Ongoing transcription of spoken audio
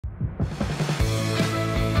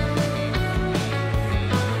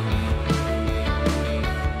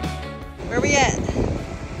Where we at?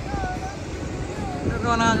 We're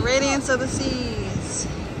going on Radiance of the Seas.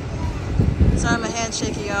 Sorry, my hand's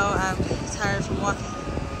shaky, y'all. I'm tired from walking.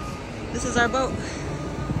 This is our boat.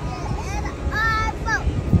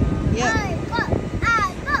 Yep.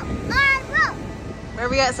 Where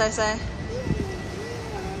we at, Sai?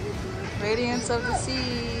 Radiance of the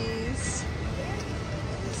Seas.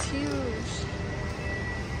 It's huge.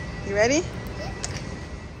 You ready?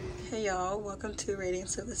 Hey y'all, welcome to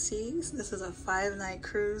Radiance of the Seas. This is a 5-night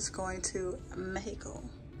cruise going to Mexico.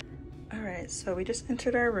 Alright, so we just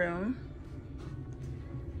entered our room.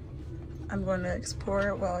 I'm going to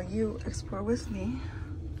explore while you explore with me.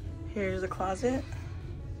 Here's the closet.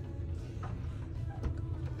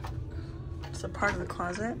 It's a part of the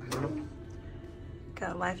closet.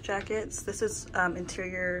 Got life jackets. This is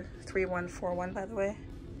interior 3141, by the way.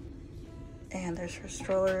 And there's her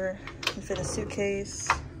stroller. You can fit a suitcase.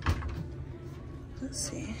 Let's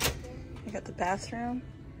see. We got the bathroom.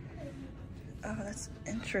 Oh, that's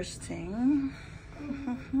interesting.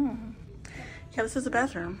 Yeah, this is the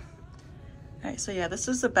bathroom. All right, so yeah, this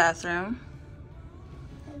is the bathroom.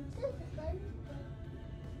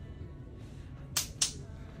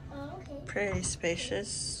 Pretty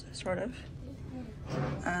spacious, sort of.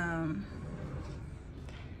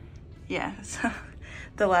 Yeah, so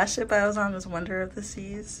the last ship I was on was Wonder of the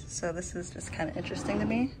Seas, so this is just kind of interesting to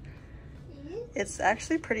me. It's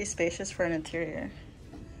actually pretty spacious for an interior.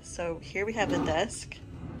 So here we have the desk.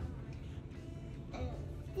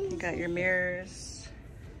 You got your mirrors.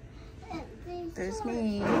 There's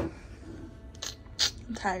me. I'm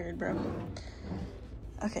tired, bro.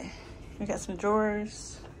 Okay, we got some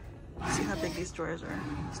drawers. Let's see how big these drawers are.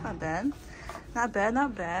 It's not bad. Not bad,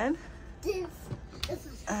 not bad.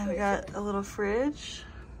 And we got a little fridge.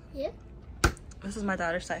 Yep. This is my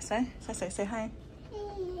daughter, Sai. Sai, say hi.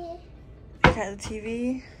 We got the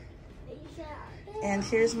TV. And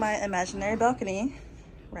here's my imaginary balcony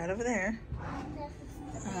right over there.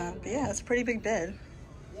 But yeah, it's a pretty big bed.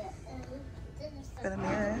 Got a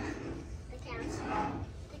mirror.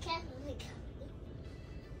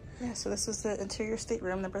 Yeah, so this is the interior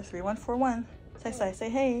stateroom number 3141. Sai, say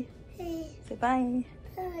hey. Hey. Say bye.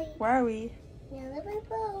 Bye. Where are we? Yeah, a big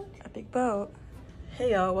boat. A big boat.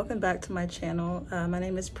 Hey y'all, welcome back to my channel. My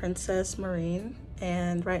name is Princess Marine,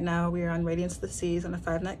 and right now we are on Radiance of the Seas on a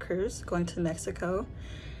 5-night cruise going to Mexico.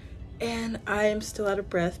 And I am still out of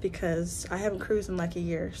breath because I haven't cruised in like a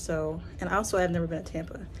year, so, and also I've never been to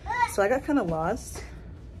Tampa. So I got kind of lost,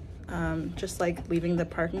 just like leaving the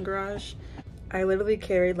parking garage. I literally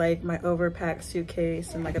carried like my overpacked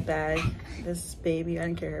suitcase and like a bag. This baby, I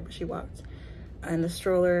didn't carry her, but she walked. And the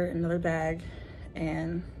stroller, another bag,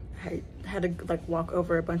 and I had to like walk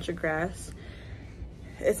over a bunch of grass.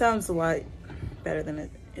 It sounds a lot better than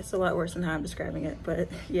it's a lot worse than how I'm describing it. But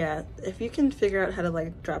yeah, if you can figure out how to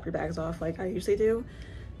like drop your bags off like I usually do,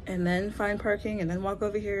 and then find parking and then walk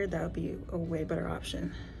over here, that would be a way better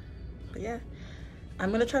option. But yeah. I'm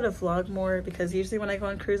gonna try to vlog more because usually when I go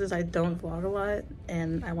on cruises, I don't vlog a lot,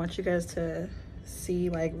 and I want you guys to see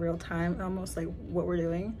like real time, almost like what we're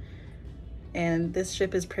doing. And this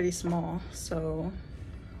ship is pretty small, so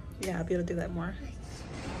yeah, I'll be able to do that more.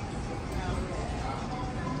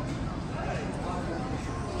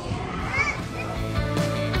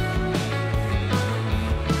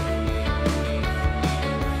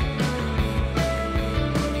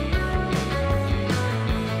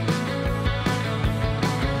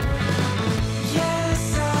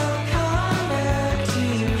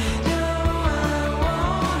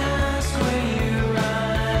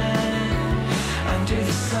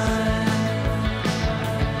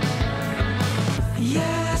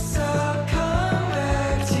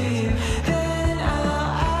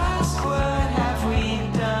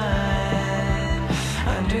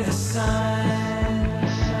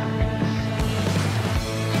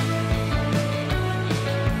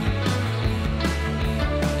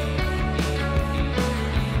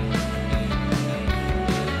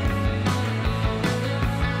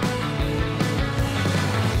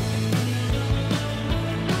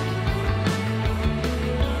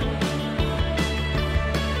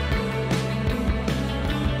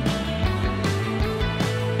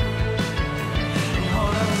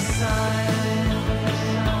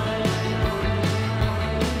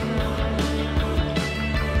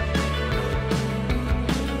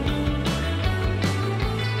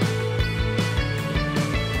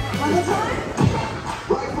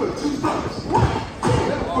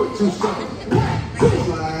 Two steps.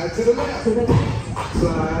 Slide to the left.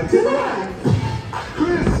 Slide to the right.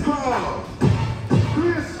 Crisscross.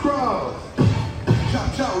 Crisscross. Chop,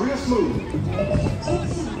 chop, real smooth.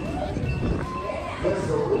 Let's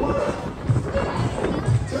go to work.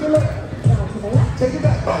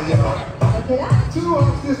 Everybody, y'all. 2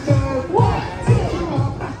 off this time. 1, 2 off.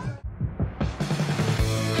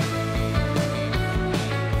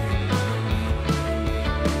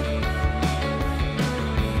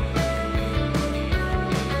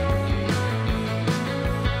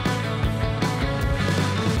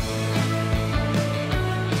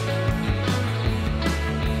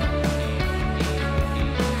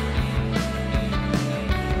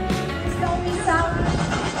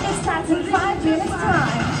 In 5 minutes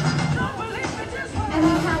time. And we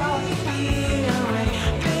have all this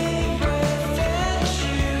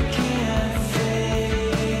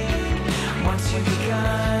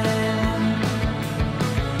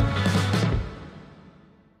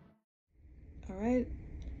Alright,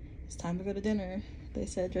 it's time to go to dinner. They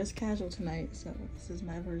said dress casual tonight, so this is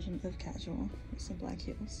my version of casual with some black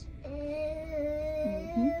heels.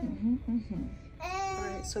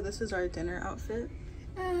 Alright, so this is our dinner outfit.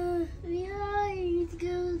 We are going to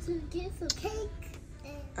go to get some cake.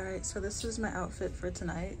 Alright, so this is my outfit for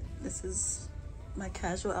tonight. This is my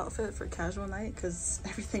casual outfit for casual night because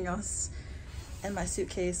everything else in my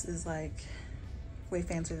suitcase is like way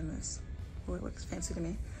fancier than this. Oh, it looks fancy to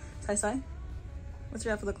me. Sai, what's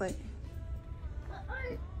your outfit look like?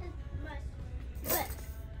 Let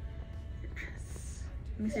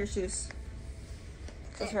me see your shoes.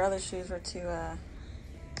 Because her other shoes were too, show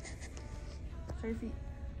your feet.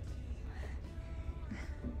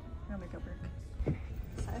 No makeup work.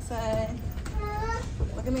 Sai,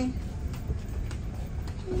 look at me.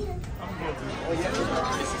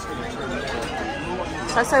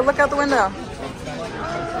 Sai, look out the window.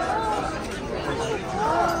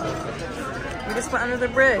 We just went under the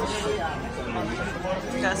bridge.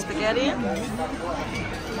 We got spaghetti.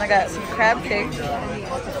 I got some crab cake.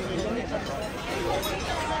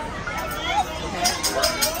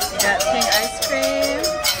 Got pink ice cream.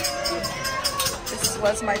 This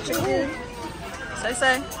was my chicken.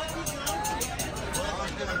 Sai.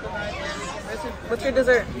 What's your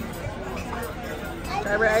dessert?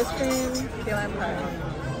 Strawberry ice cream, key lime pie.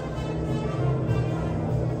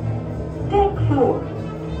 Take 4.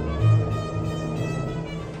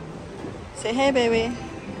 Say hey, baby.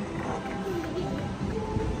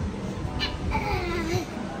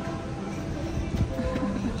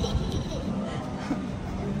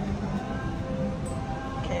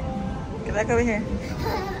 Okay, get back over here.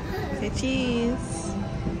 Say cheese.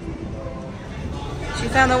 She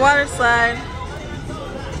found the water slide.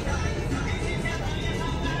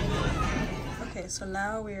 Okay, so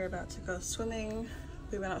now we are about to go swimming.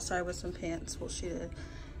 We went outside with some pants, well she did,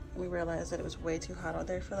 and we realized that it was way too hot out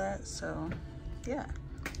there for that, so yeah.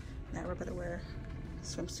 Now we're gonna wear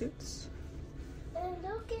swimsuits. And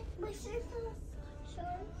don't get my shorts on.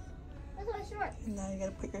 Shorts. That's my shorts. And now you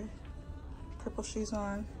gotta put your purple shoes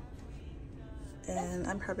on. And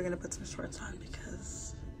I'm probably gonna put some shorts on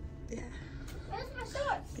because, yeah. Where's my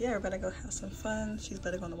shorts? Yeah, we're about to go have some fun. She's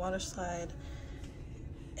about to go on the water slide.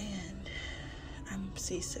 And I'm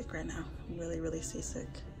seasick right now. I'm really, really seasick.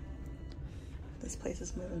 This place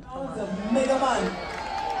is moving forward. The Mega Man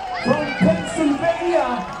from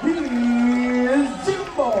Pennsylvania, here's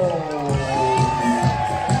Jimbo.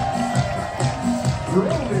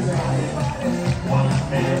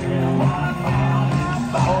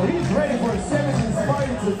 Oh, he's ready for 70s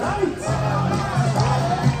party tonight.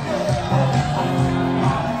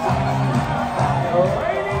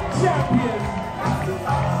 Reigning champion.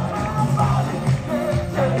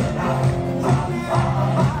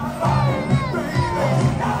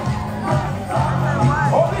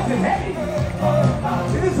 Oh, this is heavy.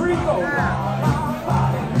 It is Rico.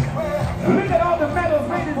 Look at all the medals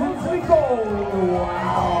made in Rico.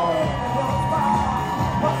 Wow.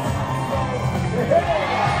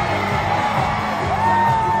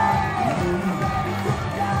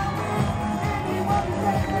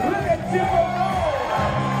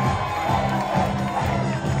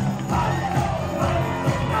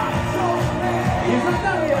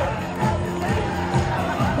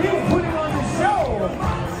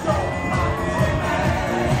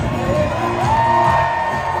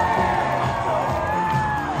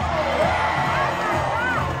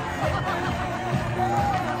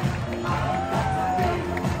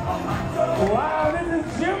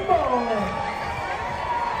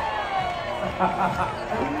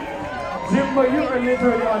 Jimbo, you are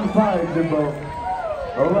literally on fire, Jimbo.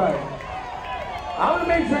 All right. I'm going to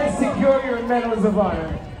make sure I secure your medals of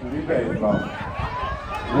honor. Be ready, Bob.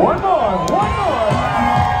 One more.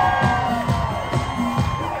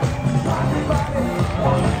 Oh,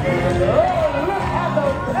 look at the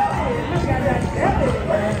belly. Look at that belly.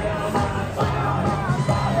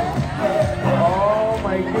 Oh,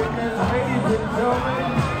 my goodness, ladies and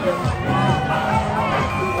gentlemen.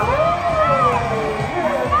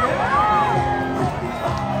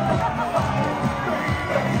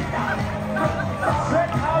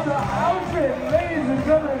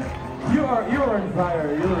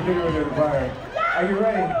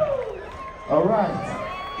 All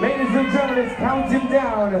right. Ladies and gentlemen, it's counting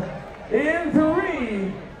down in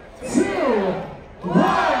 3, 2, 1.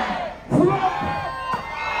 Plop!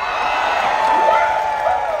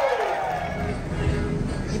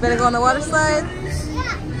 You better go on the water slide.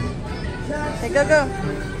 Hey, go, go.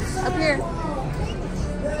 Up here.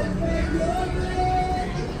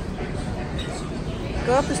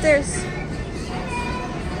 Go up the stairs.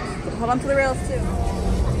 Hold on to the rails too.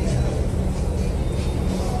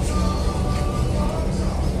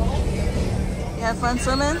 You have fun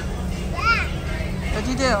swimming? Yeah. What'd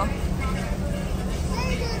you do?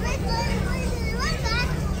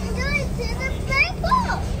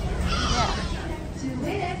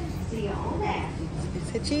 Yeah. See all that.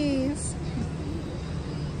 Piece of cheese.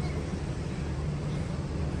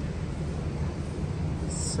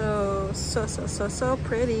 So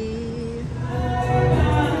pretty.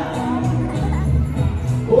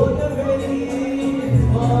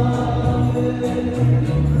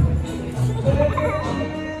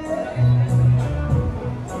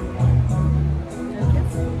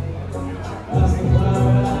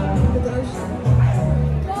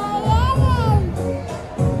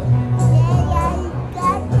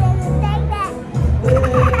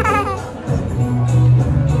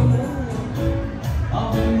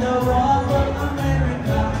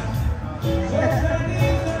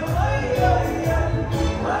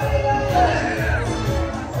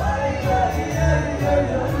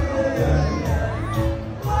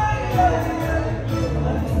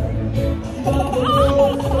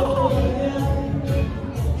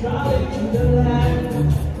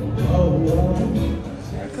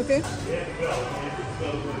 Okay.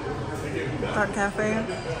 Dark cafe.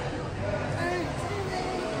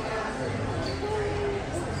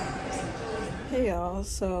 Hey y'all,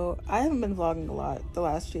 so I haven't been vlogging a lot the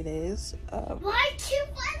last few days. Why you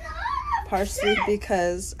Partially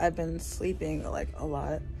because I've been sleeping like a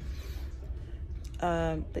lot.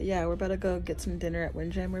 But yeah, we're about to go get some dinner at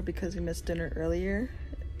Windjammer because we missed dinner earlier,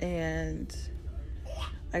 and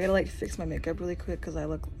I gotta like fix my makeup really quick because I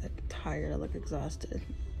look like tired. I look exhausted.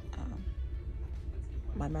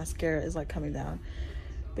 My mascara is like coming down.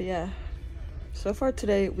 But yeah, so far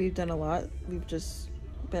today we've done a lot. We've just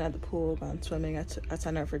been at the pool, gone swimming. I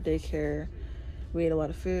signed up for daycare. We ate a lot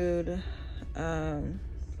of food.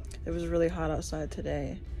 It was really hot outside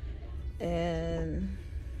today, and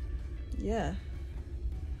yeah,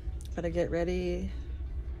 gotta get ready.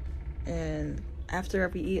 And after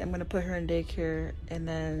we eat, I'm gonna put her in daycare, and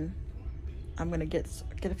then I'm gonna get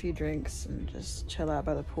a few drinks and just chill out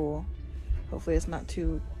by the pool. Hopefully it's not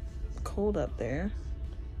too cold up there.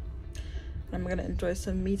 I'm gonna enjoy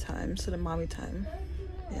some me time, some mommy time.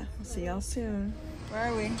 Yeah, I'll see y'all soon.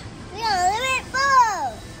 Where are we? We are living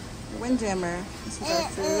full. Windjammer. This is our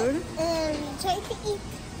food. Trying to eat.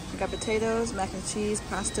 We got potatoes, mac and cheese,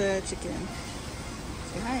 pasta, chicken.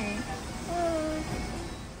 Say hi.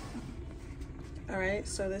 Alright,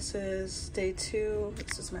 so this is day 2.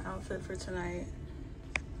 This is my outfit for tonight.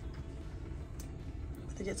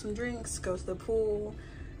 To get some drinks, go to the pool,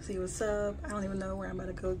 see what's up. I don't even know where I'm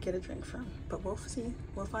about to go get a drink from, but we'll see.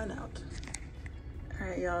 We'll find out.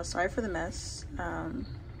 Alright, y'all, sorry for the mess.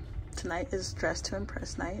 Tonight is dress to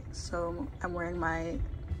impress night, so I'm wearing my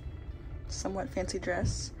somewhat fancy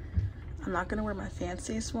dress. I'm not gonna wear my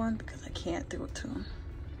fanciest one because I can't do it to him.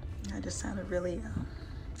 I just sounded really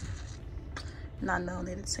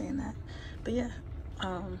non-melanated saying that. But yeah,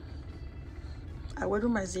 I would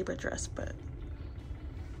wear my zebra dress, but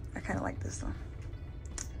I kind of like this though.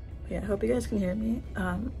 But yeah, I hope you guys can hear me.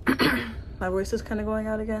 My voice is kind of going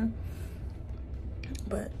out again.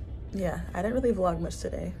 But yeah, I didn't really vlog much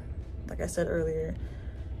today. Like I said earlier,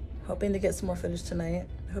 hoping to get some more footage tonight.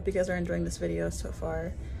 I hope you guys are enjoying this video so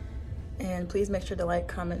far. And please make sure to like,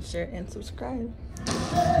 comment, share, and subscribe.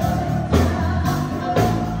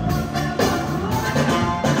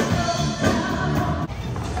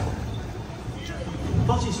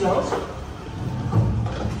 Wat is dat?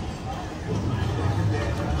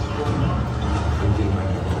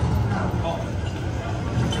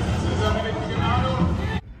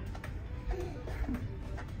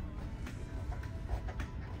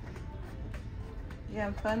 You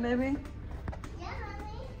having fun, baby? Yeah,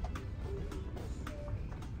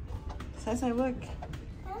 honey. Say, look.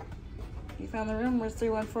 Huh? You found the room? Where's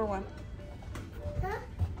 3141? Huh?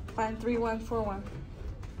 Find 3141.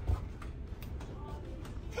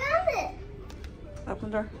 Found it. Open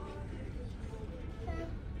the door.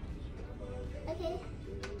 Okay.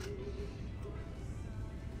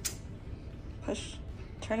 Push.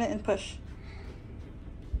 Turn it and push.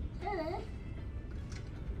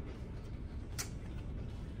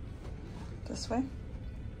 This way.